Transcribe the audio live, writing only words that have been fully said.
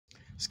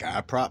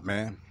Sky Prop,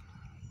 man.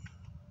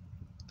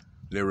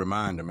 Little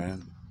reminder,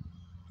 man.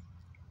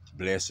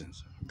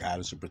 Blessings,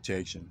 guidance and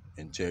protection,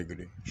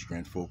 integrity,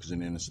 strength, focus,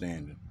 and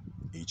understanding.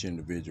 Each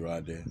individual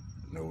out there,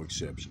 no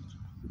exceptions.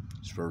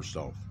 It's first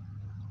off.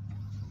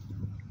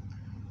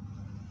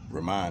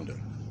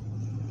 Reminder.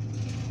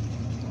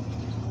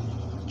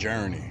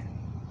 Journey,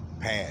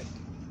 path,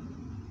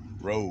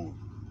 road,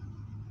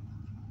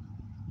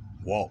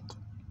 walk,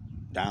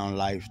 down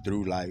life,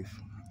 through life,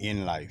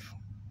 in life.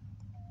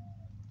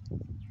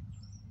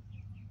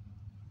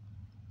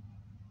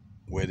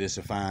 Whether it's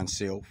to find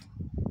self,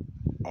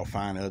 or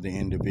find other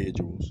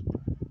individuals,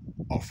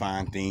 or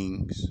find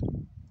things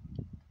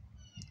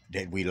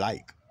that we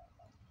like.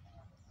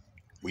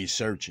 We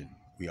searching.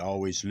 We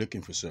always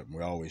looking for something.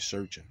 We're always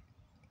searching.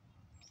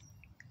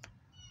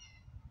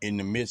 In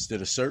the midst of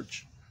the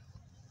search,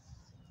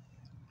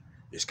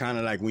 it's kind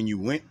of like when you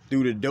went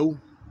through the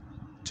door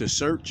to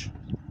search,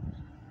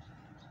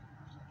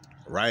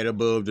 right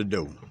above the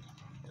door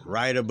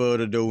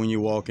when you're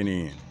walking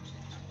in,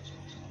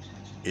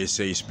 it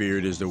says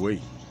spirit is the way,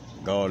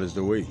 God is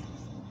the way.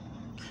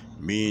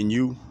 Me and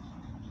you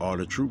are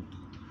the truth.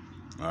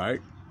 All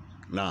right?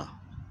 Now,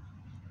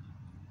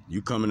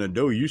 you come in the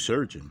door, you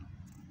searching.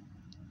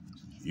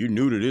 You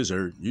new to this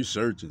earth, you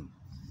searching.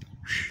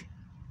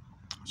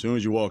 As soon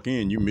as you walk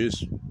in, you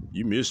miss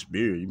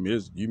spirit,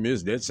 you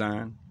miss that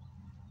sign.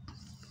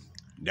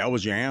 That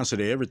was your answer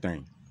to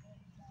everything.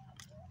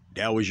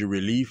 That was your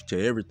relief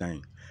to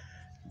everything.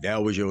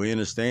 That was your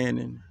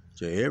understanding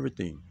to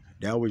everything.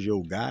 That was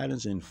your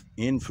guidance and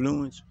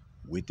influence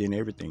within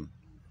everything.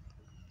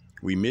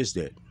 We miss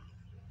that.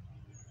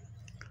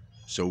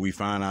 So we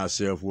find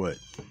ourselves what?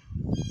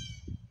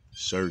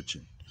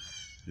 Searching,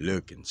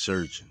 looking,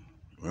 searching.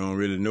 We don't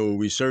really know what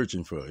we're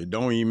searching for. It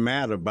don't even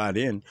matter by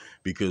then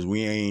because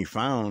we ain't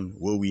found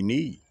what we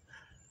need.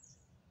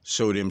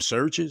 So them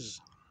searches,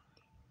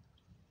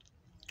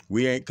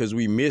 because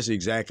we miss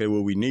exactly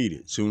what we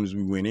needed as soon as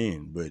we went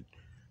in. But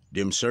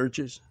them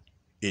searches,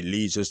 it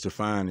leads us to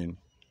finding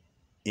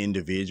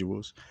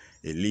individuals.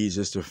 It leads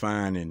us to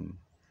finding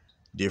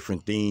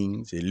different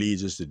things. It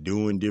leads us to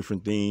doing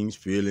different things,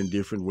 feeling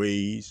different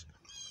ways.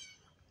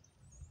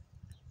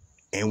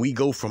 And we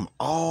go from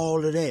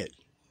all of that,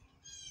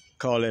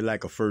 call that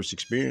like a first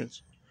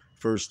experience,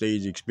 first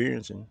stage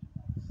experiencing.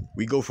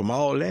 We go from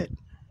all that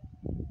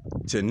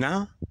to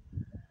now,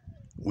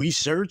 we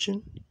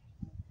searching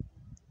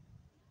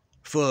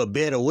for a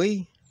better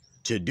way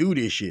to do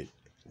this shit.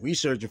 We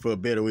searching for a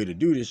better way to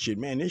do this shit.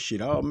 Man, this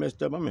shit all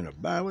messed up. I'm in a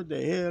bind. What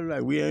the hell?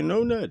 Like, we ain't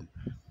know nothing.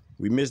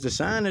 We missed the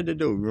sign at the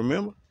door,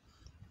 remember?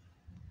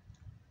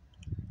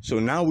 So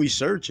now we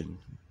searching.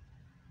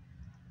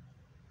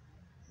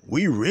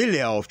 We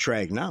really off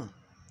track now.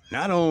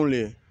 Not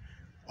only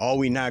are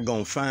we not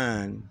going to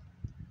find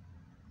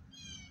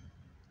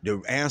the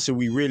answer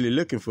we really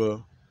looking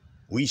for,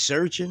 we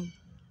searching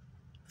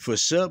for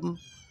something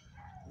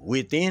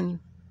within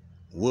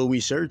what we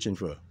searching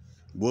for,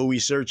 what we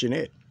searching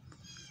at.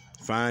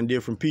 Find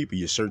different people,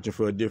 you're searching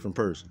for a different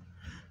person.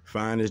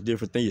 Find this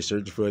different thing, you're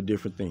searching for a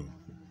different thing.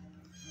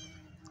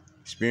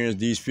 Experience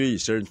these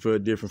feelings, you're searching for a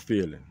different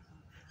feeling.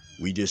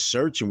 We just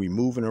searching, we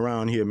moving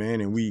around here,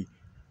 man, and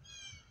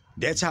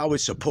that's how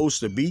it's supposed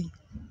to be.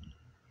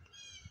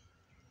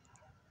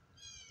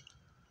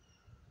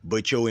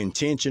 But your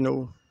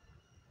intentional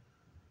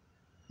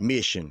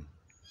mission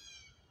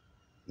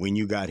when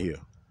you got here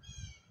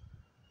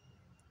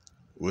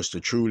was to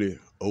truly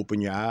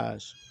open your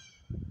eyes,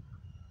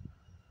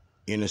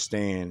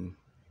 understand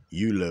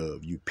you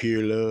love, you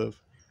pure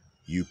love,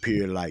 you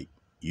pure light,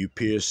 you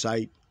pure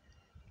sight,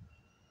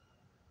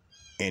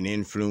 and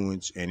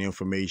influence and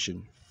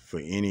information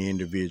for any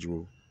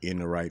individual in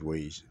the right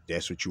ways.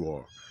 That's what you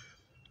are.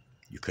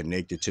 You're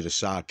connected to the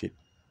socket,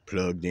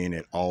 plugged in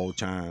at all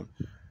time.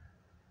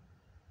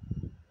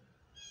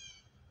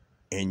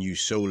 And you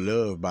so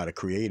loved by the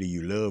Creator,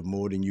 you love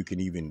more than you can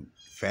even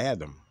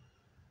fathom.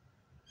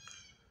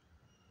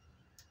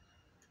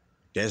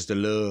 That's the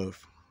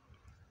love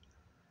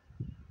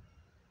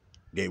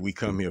that we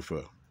come here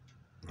for,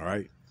 all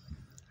right?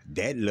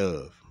 That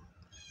love,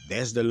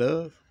 that's the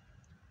love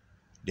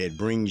that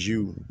brings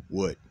you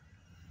what?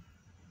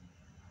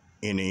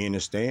 In the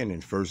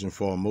understanding, first and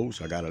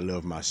foremost, I gotta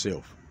love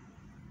myself.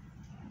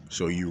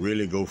 So you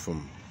really go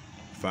from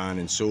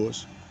finding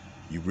source,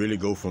 you really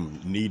go from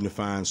needing to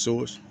find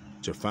source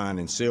to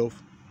finding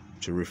self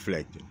to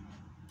reflecting.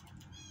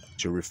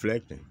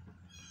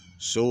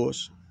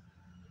 Source,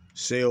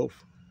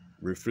 self,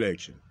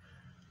 reflection.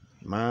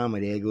 Mama,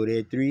 there go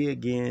that 3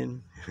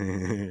 again.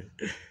 My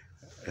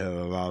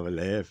mama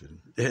laughing.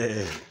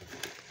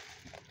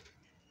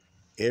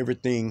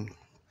 Everything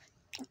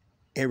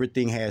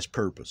has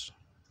purpose.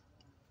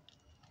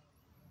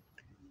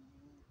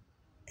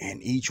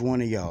 And each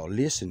one of y'all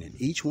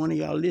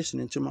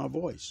listening to my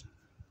voice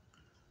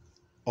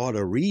are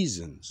the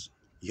reasons.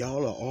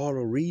 Y'all are all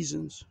the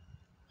reasons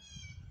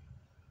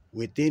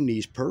within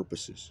these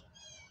purposes.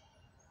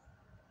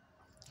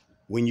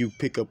 When you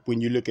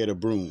look at a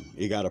broom,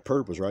 it got a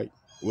purpose, right?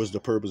 What's the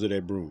purpose of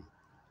that broom?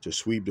 to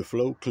sweep the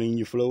flow, clean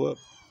your flow up.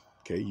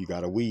 Okay, you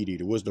got a weed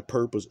eater. What's the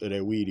purpose of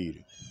that weed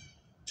eater?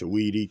 To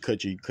weed eat,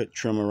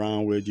 trim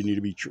around where you need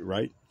to be,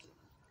 right?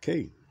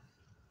 Okay.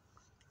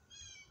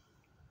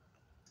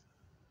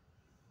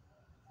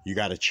 You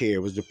got a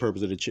chair. What's the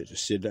purpose of the chair? To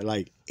sit there.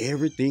 Like,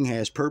 everything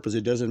has purpose.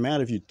 It doesn't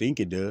matter if you think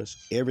it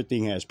does.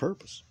 Everything has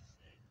purpose.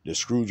 The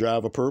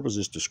screwdriver purpose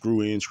is to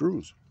screw in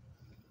screws.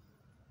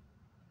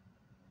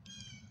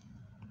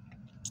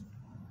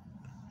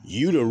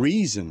 You the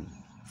reason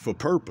for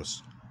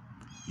purpose.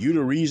 You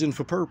the reason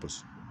for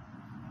purpose.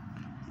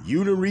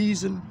 You the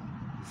reason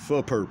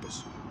for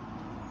purpose.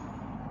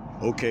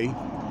 Okay.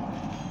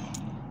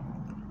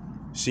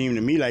 Seem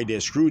to me like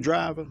that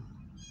screwdriver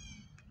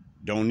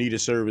don't need to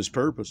serve its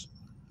purpose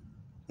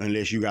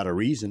unless you got a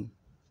reason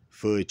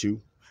for it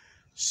to.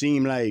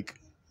 Seem like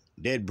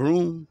that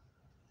broom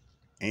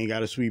ain't got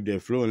to sweep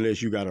that floor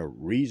unless you got a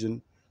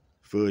reason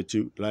for it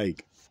to.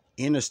 Like,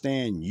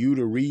 understand you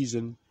the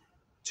reason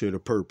to the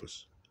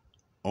purpose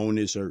on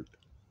this earth.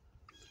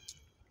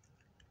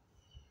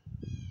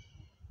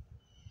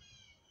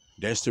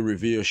 That's to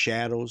reveal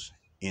shadows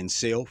in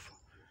self.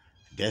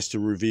 That's to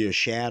reveal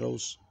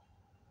shadows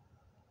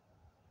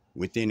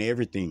within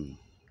everything.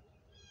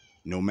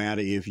 No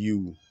matter if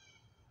you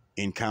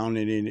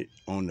encountered in it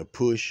on the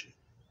push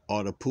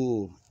or the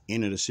pull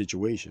into the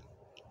situation.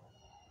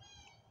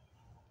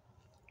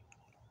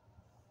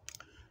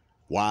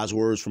 Wise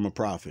words from a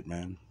prophet,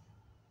 man.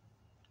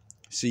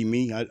 See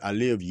me, I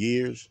lived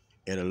years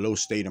at a low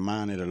state of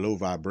mind, at a low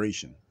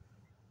vibration,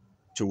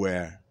 to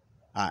where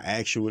I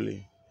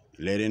actually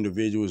let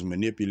individuals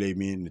manipulate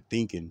me into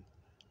thinking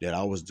that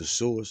I was the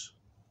source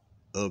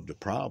of the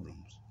problems.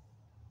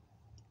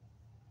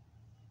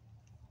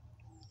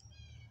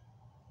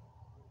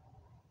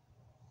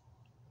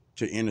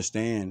 To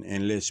understand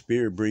and let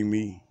spirit bring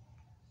me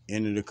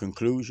into the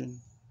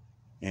conclusion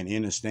and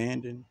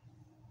understanding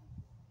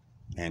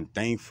and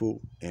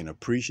thankful and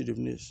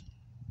appreciativeness.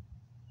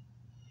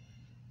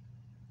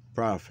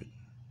 Prophet,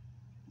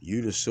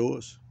 you the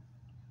source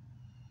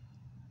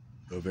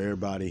of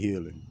everybody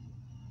healing.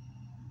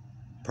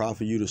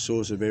 Prophet, you the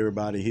source of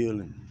everybody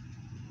healing.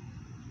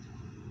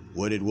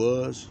 What it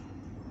was,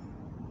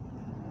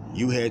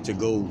 you had to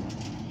go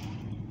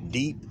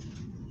deep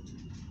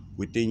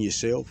within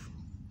yourself,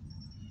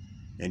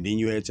 and then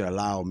you had to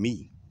allow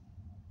me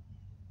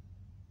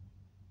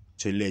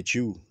to let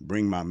you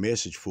bring my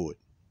message for it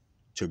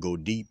to go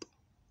deep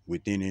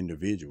within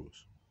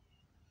individuals,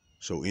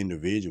 so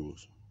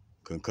individuals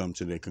can come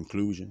to their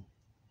conclusion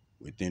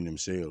within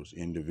themselves,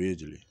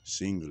 individually,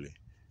 singly.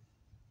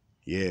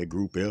 Yeah,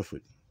 group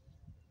effort,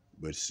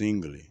 but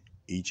singly,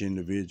 each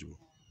individual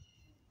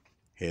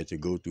had to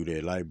go through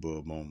that light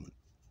bulb moment.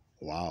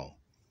 Wow.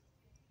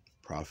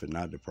 Prophet,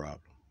 not the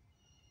problem.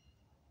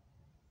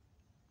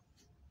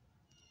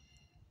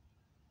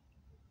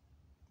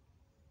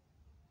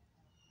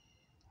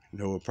 You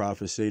know what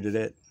prophets say to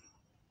that?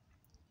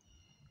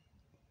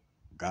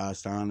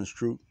 God's the honest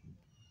truth.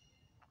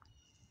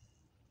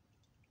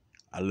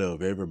 I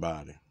love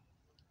everybody.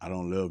 I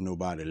don't love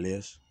nobody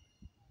less.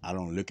 I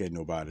don't look at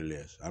nobody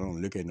less. I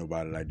don't look at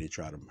nobody like they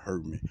try to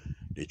hurt me.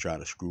 They try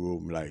to screw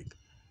up. Like,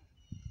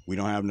 we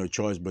don't have no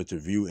choice but to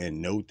view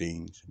and know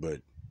things, but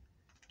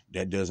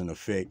that doesn't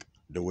affect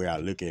the way I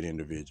look at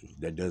individuals.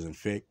 That doesn't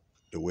affect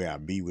the way I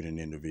be with an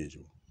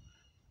individual.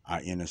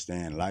 I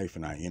understand life,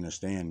 and I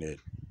understand that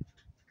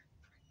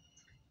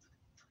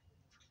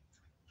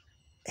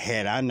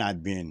had I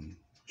not been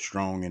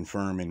strong and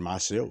firm in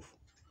myself,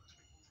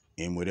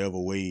 in whatever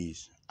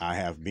ways I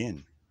have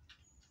been,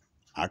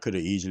 I could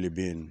have easily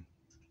been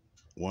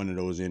one of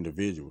those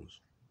individuals.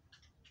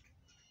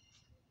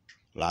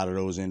 A lot of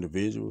those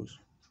individuals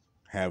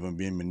haven't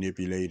been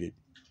manipulated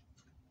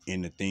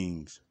into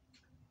things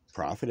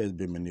Prophet has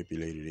been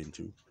manipulated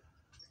into.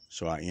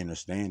 So I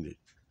understand it.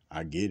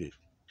 I get it.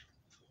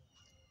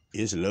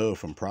 It's love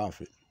from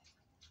Prophet.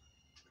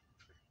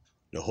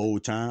 The whole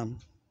time,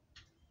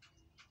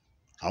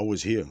 I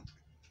was here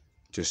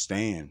to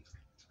stand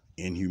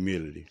in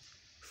humility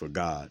for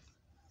God,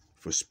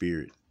 for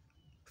Spirit,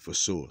 for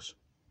Source,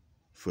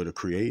 for the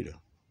Creator.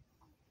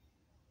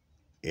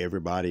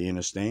 Everybody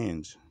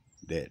understands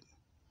that.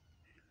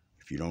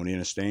 If you don't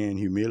understand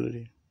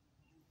humility,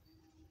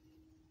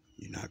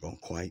 you're not going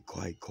to quite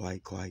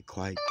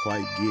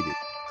get it.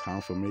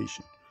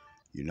 Confirmation.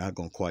 You're not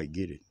going to quite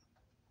get it.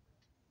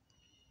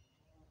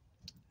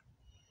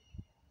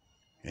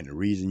 And the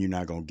reason you're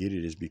not going to get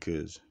it is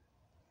because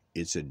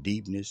it's a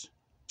deepness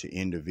to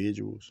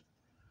individuals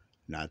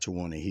not to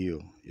want to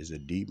heal. It's a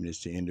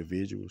deepness to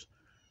individuals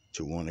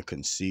to want to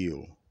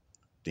conceal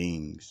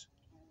things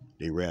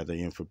they rather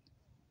for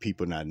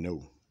people not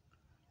know.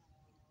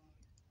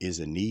 Is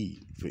a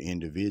need for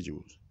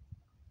individuals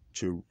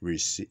to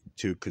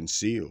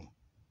conceal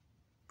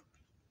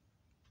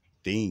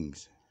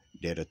things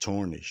that are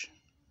tarnish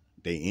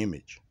their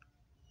image.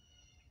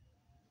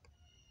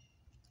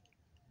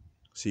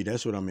 See,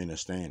 that's what I'm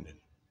understanding.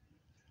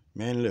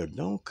 Man, look,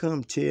 don't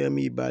come tell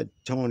me about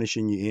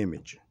tarnishing your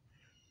image,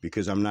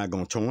 because I'm not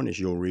going to tarnish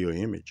your real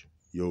image.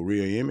 Your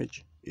real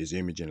image is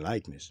image and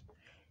likeness.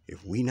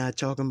 If we not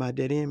talking about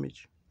that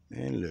image,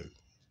 man, look,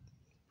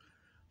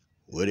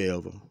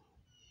 whatever.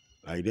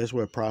 Like, that's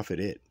where prophet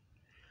at.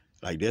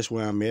 Like, that's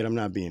where I'm at. I'm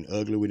not being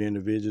ugly with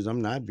individuals.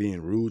 I'm not being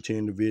rude to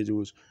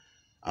individuals.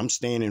 I'm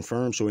standing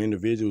firm so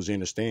individuals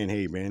understand,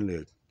 hey, man,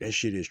 look, that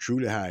shit is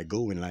truly how it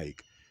go. And,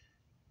 like,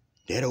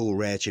 that old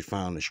ratchet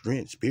found the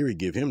strength. Spirit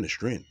give him the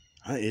strength.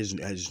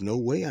 There's no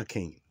way I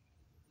can't.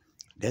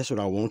 That's what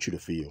I want you to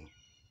feel.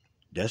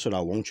 That's what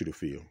I want you to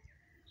feel.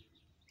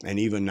 And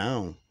even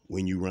now,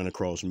 when you run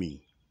across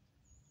me,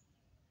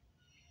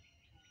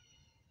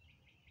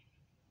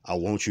 I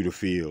want you to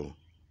feel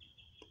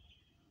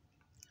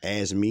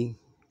as me,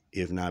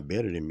 if not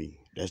better than me.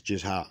 That's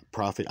just how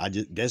prophet,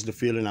 that's the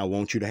feeling I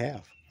want you to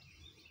have.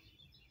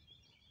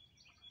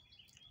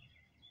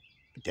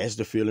 That's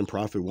the feeling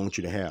prophet wants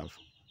you to have.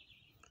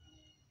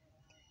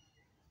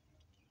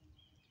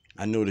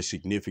 I know the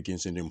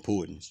significance and the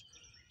importance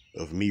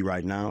of me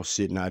right now,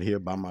 sitting out here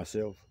by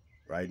myself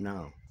right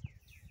now,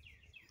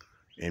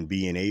 and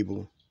being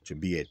able to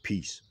be at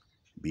peace,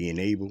 being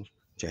able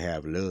to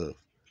have love,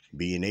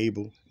 being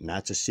able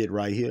not to sit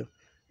right here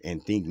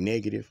and think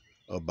negative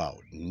about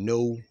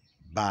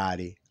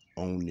nobody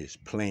on this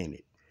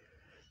planet.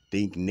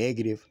 Think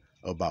negative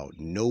about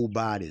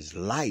nobody's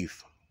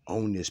life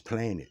on this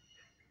planet.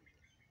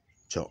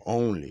 To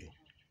only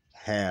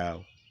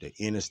have the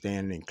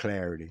understanding and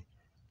clarity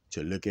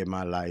to look at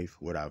my life,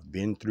 what I've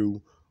been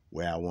through,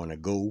 where I want to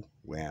go,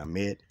 where I'm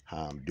at,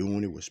 how I'm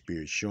doing it, what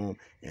Spirit show 'em,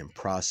 and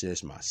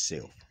process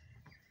myself.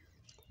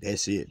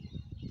 That's it.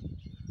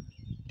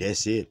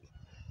 That's it.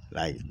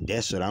 Like,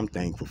 that's what I'm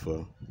thankful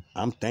for.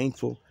 I'm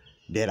thankful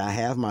that I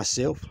have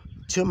myself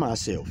to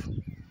myself.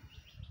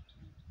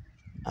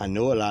 I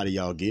know a lot of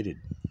y'all get it.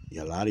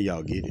 A lot of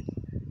y'all get it.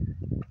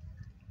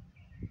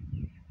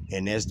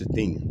 And that's the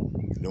thing.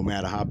 No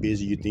matter how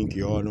busy you think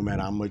you are, no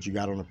matter how much you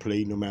got on the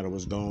plate, no matter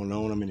what's going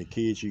on, I mean, the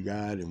kids you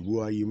got, and who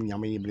are you? I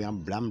mean, blah,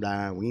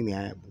 blah,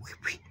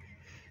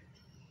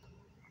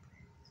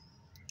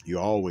 you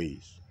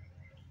always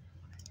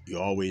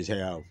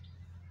have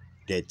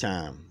that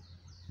time,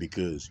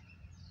 because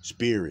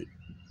Spirit,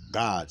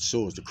 God,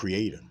 Source, the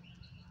Creator,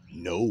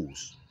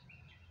 knows,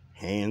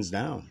 hands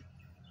down,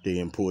 the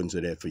importance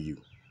of that for you.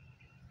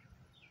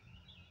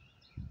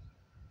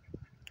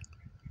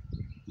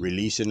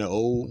 Releasing the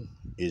old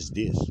is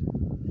this.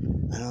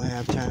 I don't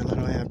have time, I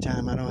don't have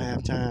time, I don't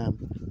have time.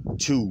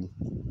 2,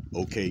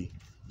 okay,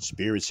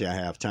 Spirit say I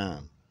have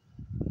time.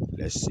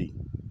 Let's see.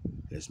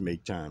 Let's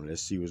make time.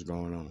 Let's see what's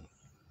going on.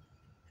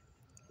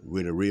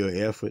 With a real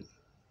effort,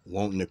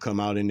 wanting to come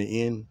out in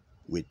the end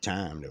with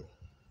time, though.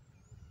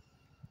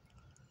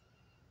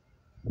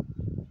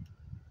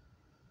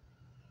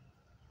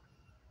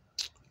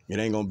 It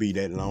ain't going to be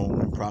that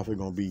long. I'm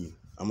going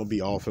to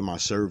be offering my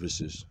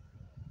services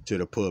to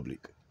the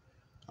public.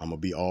 I'm going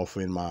to be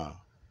offering my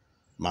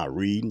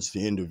readings to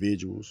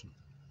individuals.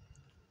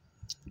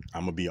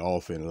 I'm going to be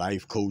offering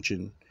life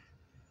coaching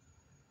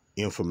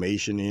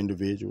information to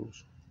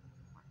individuals.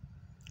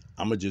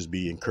 I'm going to just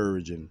be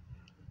encouraging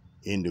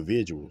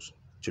individuals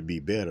to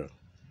be better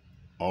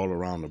all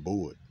around the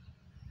board.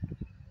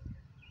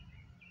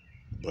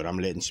 But I'm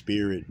letting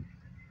Spirit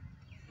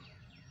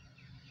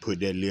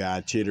put that little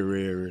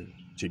itinerary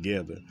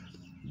together,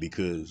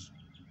 because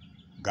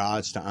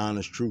God's the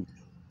honest truth.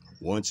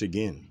 Once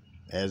again,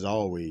 as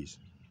always,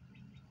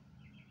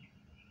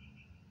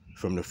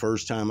 from the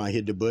first time I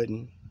hit the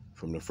button,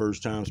 from the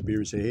first time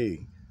Spirit said,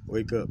 hey,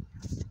 wake up,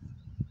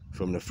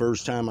 from the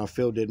first time I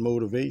felt that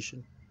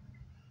motivation,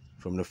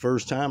 from the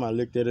first time I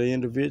looked at an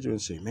individual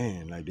and said,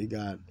 man, like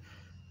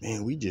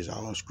we just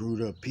all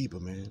screwed up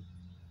people, man.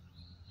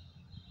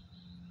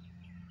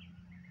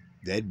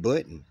 That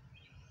button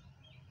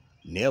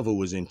never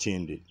was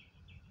intended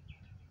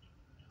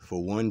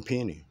for 1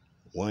 penny,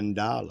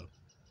 $1.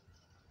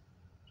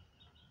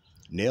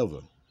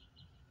 Never.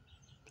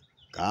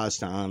 God's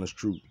the honest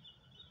truth.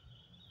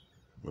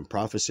 When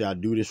prophets say I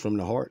do this from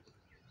the heart,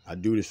 I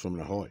do this from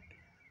the heart.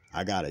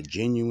 I got a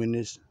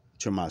genuineness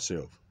to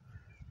myself.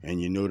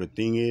 And you know, the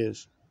thing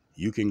is,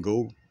 you can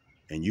go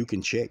and you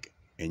can check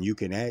and you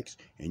can ask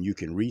and you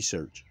can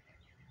research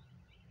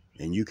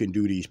and you can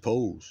do these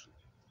polls.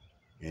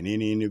 And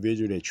any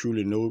individual that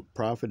truly know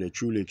prophet, that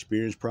truly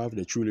experienced prophet,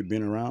 that truly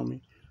been around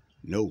me,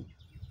 no.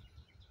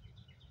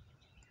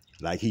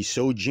 Like, he's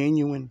so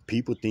genuine,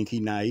 people think he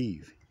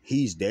naive.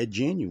 He's that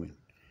genuine.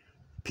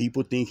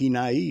 People think he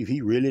naive.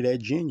 He really that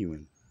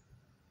genuine.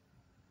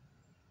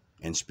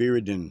 And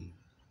Spirit then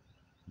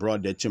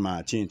brought that to my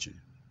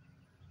attention.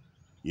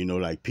 You know,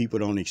 like, people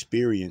don't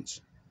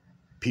experience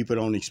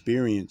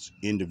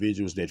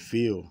individuals that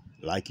feel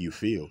like you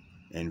feel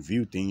and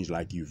view things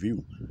like you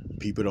view.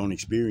 People don't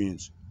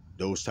experience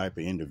those type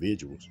of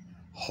individuals.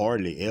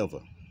 Hardly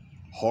ever.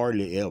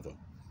 Hardly ever.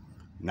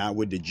 Not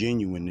with the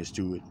genuineness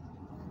to it.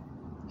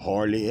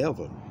 Hardly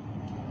ever.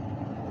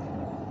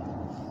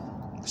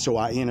 So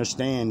I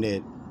understand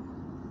that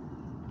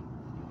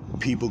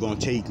people gonna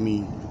take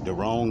me the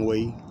wrong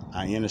way.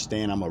 I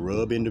understand I'm gonna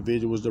rub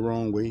individuals the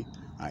wrong way.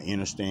 I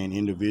understand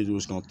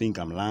individuals gonna think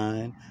I'm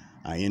lying.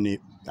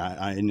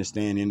 I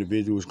understand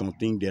individuals gonna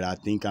think that I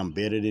think I'm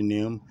better than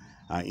them.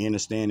 I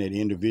understand that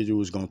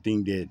individuals gonna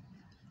think that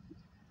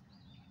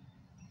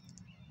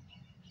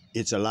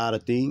it's a lot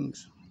of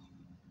things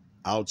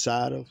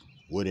outside of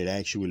what it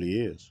actually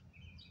is.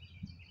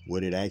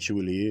 What it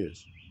actually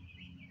is.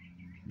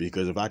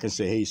 Because if I can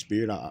say, hey,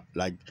 Spirit, I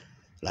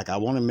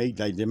want to make,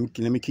 like, let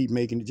me keep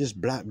making it,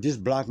 just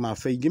block my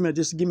face. Give me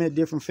a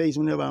different face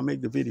whenever I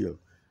make the video.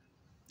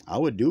 I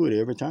would do it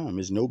every time.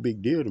 It's no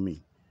big deal to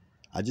me.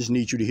 I just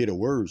need you to hear the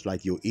words.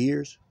 Like your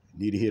ears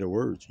need to hear the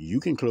words. You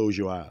can close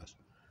your eyes.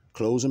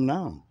 Close them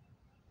now.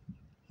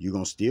 You're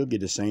going to still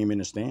get the same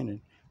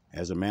understanding.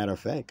 As a matter of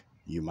fact,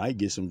 you might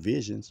get some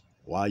visions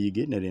while you're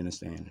getting that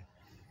understanding.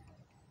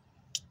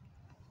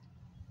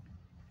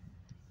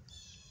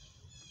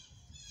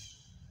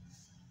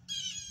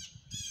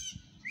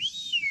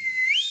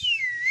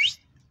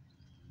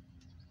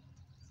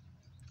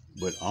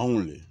 But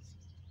only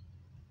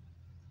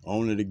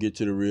to get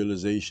to the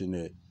realization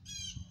that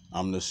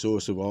I'm the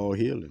source of all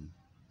healing.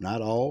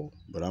 Not all,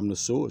 but I'm the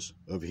source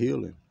of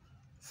healing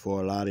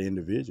for a lot of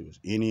individuals.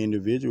 Any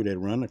individual that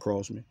run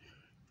across me,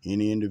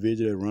 any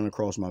individual that run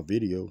across my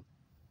video,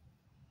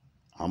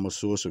 I'm a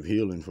source of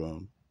healing for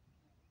them.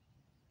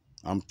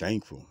 I'm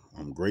thankful.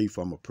 I'm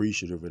grateful. I'm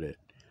appreciative of that.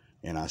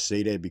 And I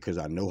say that because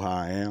I know how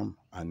I am.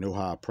 I know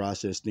how I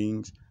process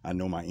things. I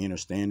know my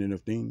understanding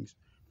of things.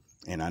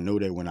 And I know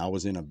that when I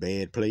was in a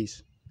bad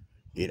place,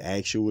 it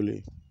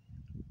actually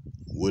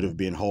would have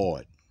been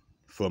hard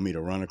for me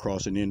to run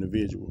across an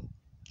individual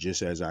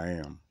just as I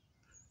am.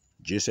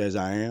 Just as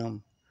I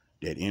am,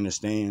 that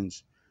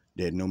understands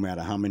that no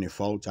matter how many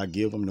faults I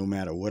give them, no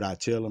matter what I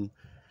tell them,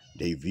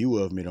 their view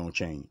of me don't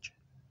change.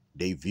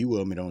 Their view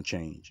of me don't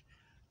change.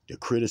 The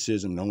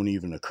criticism don't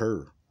even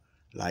occur.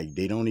 Like,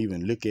 they don't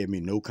even look at me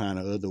no kind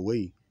of other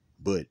way,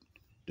 but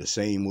the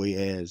same way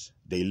as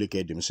they look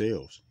at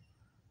themselves.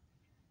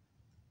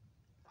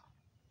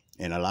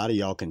 And a lot of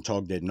y'all can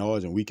talk that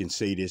noise and we can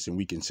say this and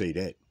we can say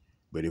that.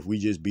 But if we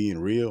just being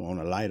real on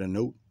a lighter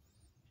note,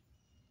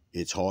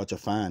 it's hard to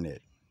find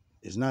that.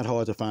 It's not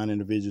hard to find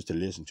individuals to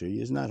listen to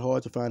you. It's not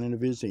hard to find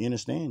individuals to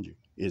understand you.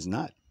 It's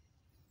not.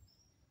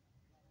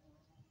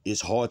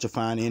 It's hard to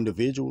find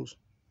individuals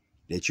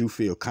that you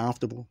feel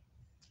comfortable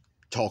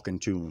talking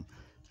to them,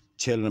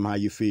 telling them how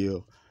you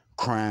feel,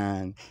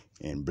 crying,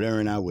 and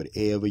blurring out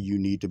whatever you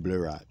need to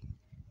blur out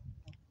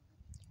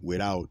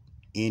without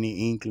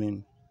any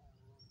inkling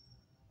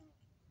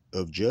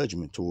of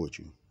judgment towards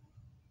you.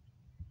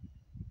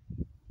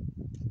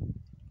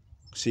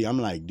 See, I'm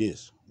like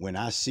this. When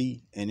I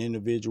see an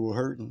individual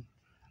hurting,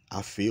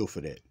 I feel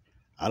for that.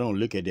 I don't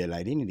look at that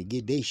like they need to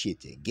get their shit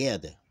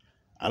together.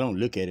 I don't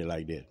look at it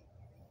like that.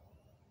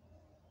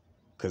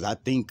 Because I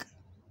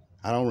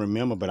don't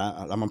remember, but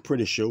I'm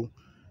pretty sure.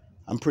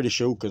 I'm pretty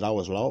sure because I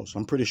was lost.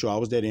 I'm pretty sure I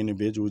was that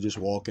individual just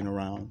walking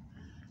around.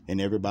 And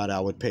everybody I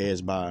would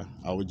pass by,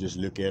 I would just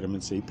look at them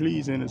and say,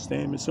 please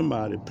understand me.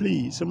 Somebody,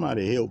 please.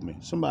 Somebody help me.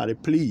 Somebody,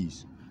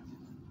 please.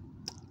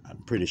 I'm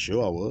pretty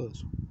sure I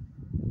was.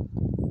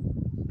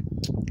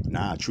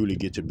 Now I truly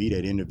get to be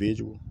that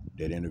individual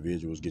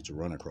individuals get to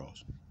run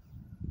across.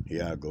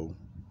 Here I go.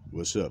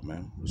 What's up,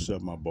 man? What's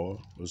up, my boy?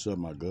 What's up,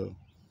 my girl?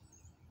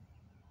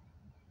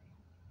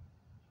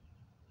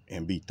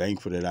 And be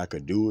thankful that I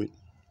could do it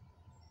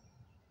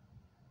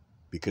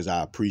because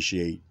I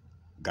appreciate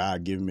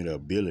God giving me the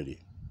ability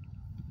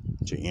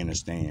to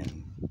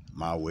understand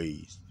my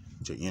ways,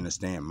 to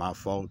understand my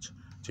faults,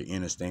 to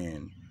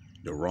understand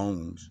the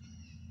wrongs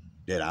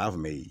that I've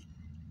made,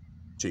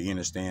 to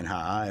understand how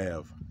I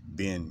have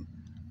been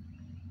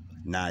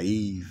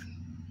naive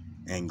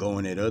and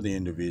going at other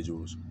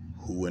individuals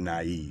who were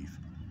naive.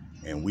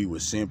 And we were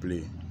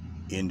simply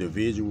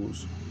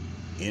individuals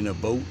in a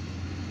boat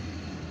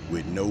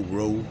with no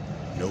row,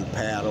 no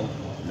paddle,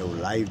 no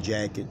life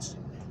jackets,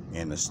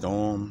 and the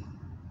storm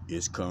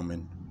is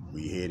coming.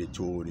 We headed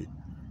toward it.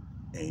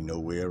 Ain't no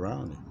way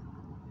around it.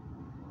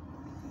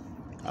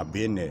 I've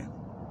been there.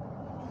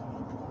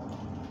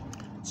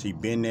 See,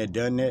 been there,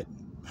 done that.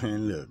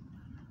 Man, look.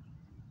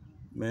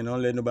 Man,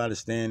 don't let nobody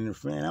stand in the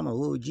front. I'm an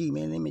OG,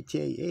 man. Let me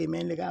tell you. Hey,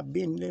 man, look, I've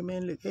been there,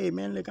 man. Look, hey,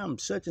 man, look, I'm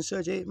such and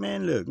such. Hey,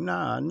 man, look,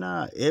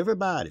 nah.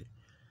 Everybody.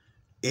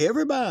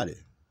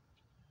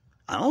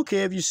 I don't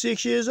care if you're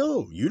 6 years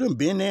old. You done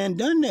been there and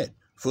done that.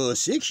 For a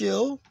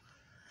 6-year-old,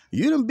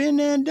 you done been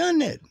there and done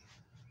that.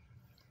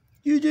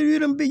 You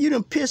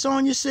done piss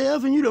on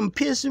yourself and you done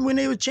piss when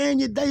they were changing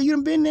your day. You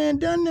done been there and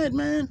done that,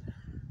 man.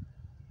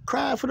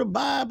 Cry for the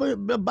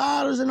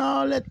bottles and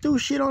all that threw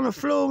shit on the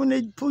floor when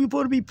you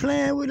supposed to be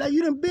playing with. Like,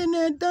 you done been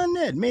there and done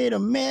that. Made a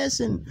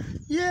mess and,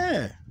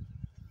 yeah.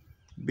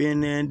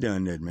 Been there and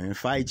done that, man.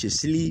 Fight your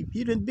sleep.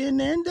 You done been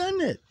there and done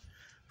that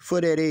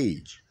for that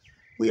age.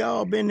 We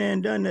all been there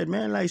and done that,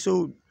 man. Like,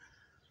 so,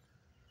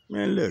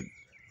 man, look.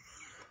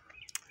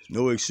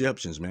 No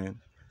exceptions,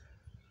 man.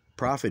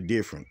 Profit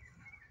different.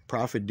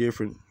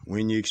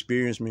 When you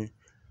experience me,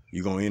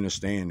 you're going to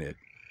understand that.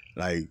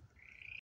 Like,